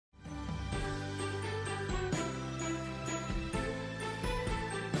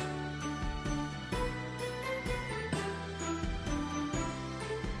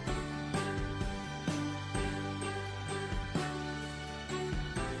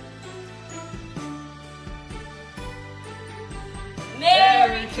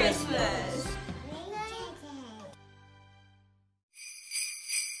Christmas!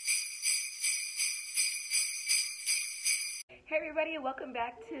 Hey everybody, welcome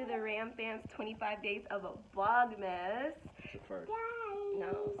back to the Ram Fans 25 Days of Vlogmas. It's the first.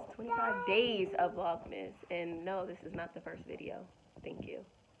 No, it's 25 days of Vlogmas. And no, this is not the first video. Thank you.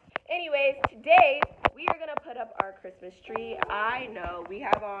 Anyways, today we are going to put up our Christmas tree. I know we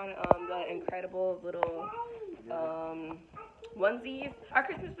have on the incredible little onesies. Our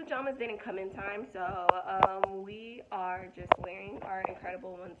Christmas pajamas didn't come in time, so we are just wearing our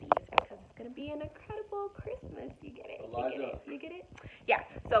incredible onesies because it's going to be an incredible Christmas. You get it? You get it? You get it? Yeah,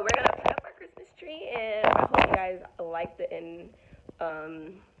 so we're going to put up our Christmas tree, and I hope you guys like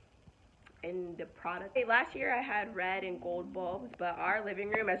the product. Last year I had red and gold bulbs, but our living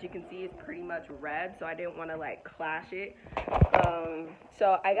room, as you can see, is pretty much red, so I didn't want to like clash it.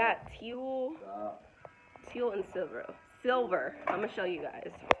 So I got teal and silver. I'm gonna show you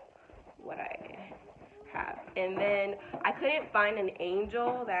guys what I have. And then I couldn't find an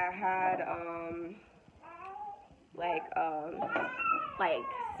angel that had a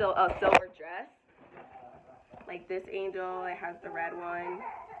silver dress. Like this angel, it has the red one.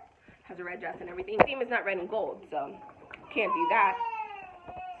 Has a red dress and everything. The theme is not red and gold, so can't do that.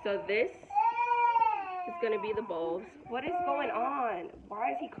 So this is gonna be the bulbs. What is going on?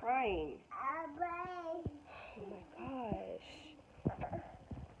 Why is he crying? Oh my gosh.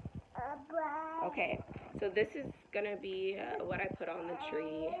 Okay, so this is gonna be what I put on the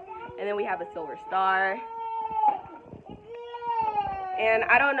tree, and then we have a silver star. And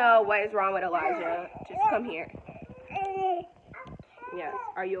I don't know what is wrong with Elijah. Just come here. Yes.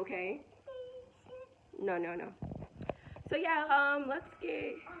 Are you okay? No. So yeah, let's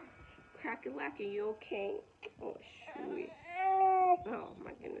get crack-a-lack-a. You okay? Oh, sweet. Oh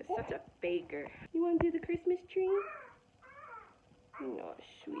my goodness, such a faker. You want to do the Christmas tree? Oh,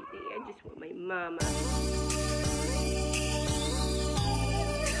 sweetie, I just want my mama.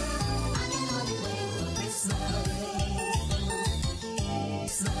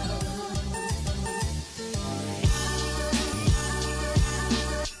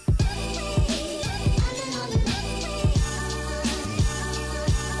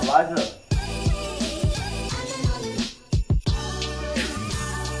 Elijah.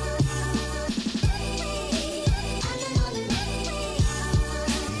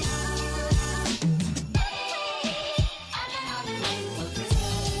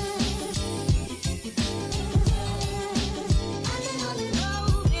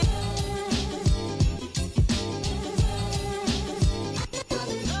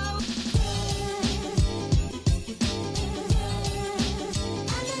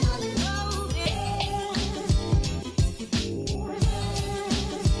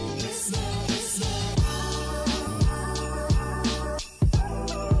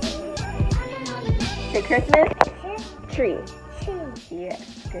 Say Christmas tree. Yes,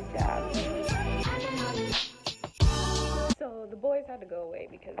 good job. So the boys had to go away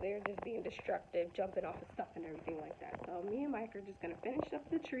because they're just being destructive, jumping off of stuff and everything like that. So me and Mike are just gonna finish up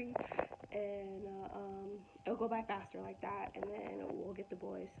the tree, and it'll go by faster like that, and then we'll get the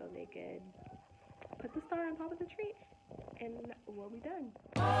boys so they could put the star on top of the tree, and we'll be done.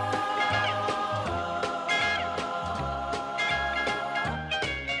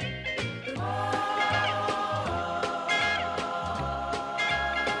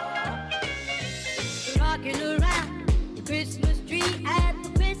 Rocking around the Christmas tree at the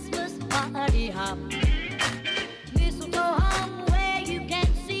Christmas party hop. Mistletoe hung where you can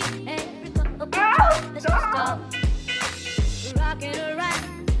see every couple of stop. Rocking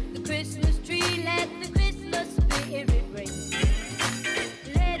around the Christmas tree, let the Christmas spirit ring.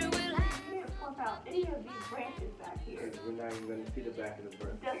 Later we'll have Can't pop out any of these branches back here. We're not even going to see the back of the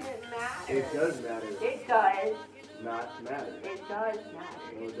bird. Doesn't matter. It does matter. It does. Not matter. It does matter.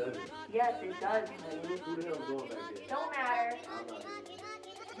 No, it doesn't. Yes, it does, honey. Who the hell's going back there? Don't matter. I'm not.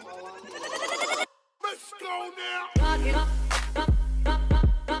 Let's go now! rock it up.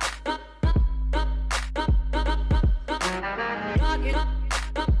 Rock it up.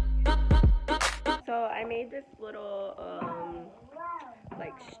 So I made this little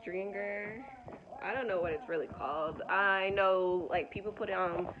like stringer. I don't know what it's really called. I know like people put it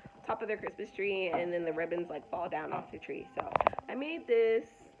on top of their Christmas tree and then the ribbons like fall down off the tree. So I made this.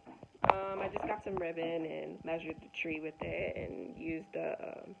 I just got some ribbon and measured the tree with it and used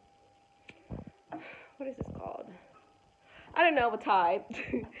a what is this called? I don't know, a tie.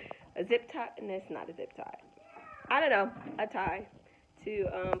 A zip tie. No, it's not a zip tie. I don't know, a tie to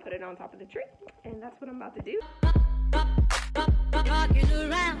put it on top of the tree, and that's what I'm about to do. Rocking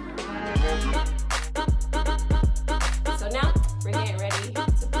around. So now we're getting ready to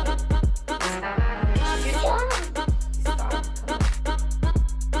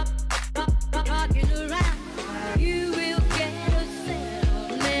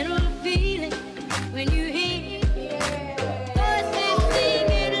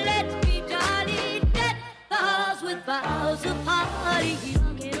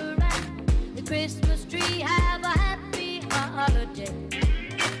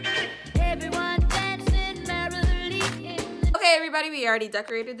Okay, everybody, we already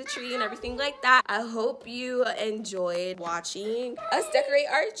decorated the tree and everything like that. I hope you enjoyed watching us decorate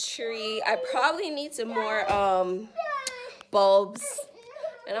our tree. I probably need some more bulbs,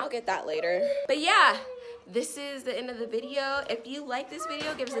 and I'll get that later. But yeah, this is the end of the video. If you like this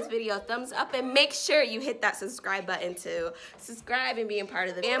video, give this video a thumbs up and make sure you hit that subscribe button to subscribe and be a part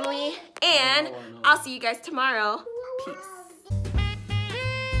of the family. And I'll see you guys tomorrow. Peace.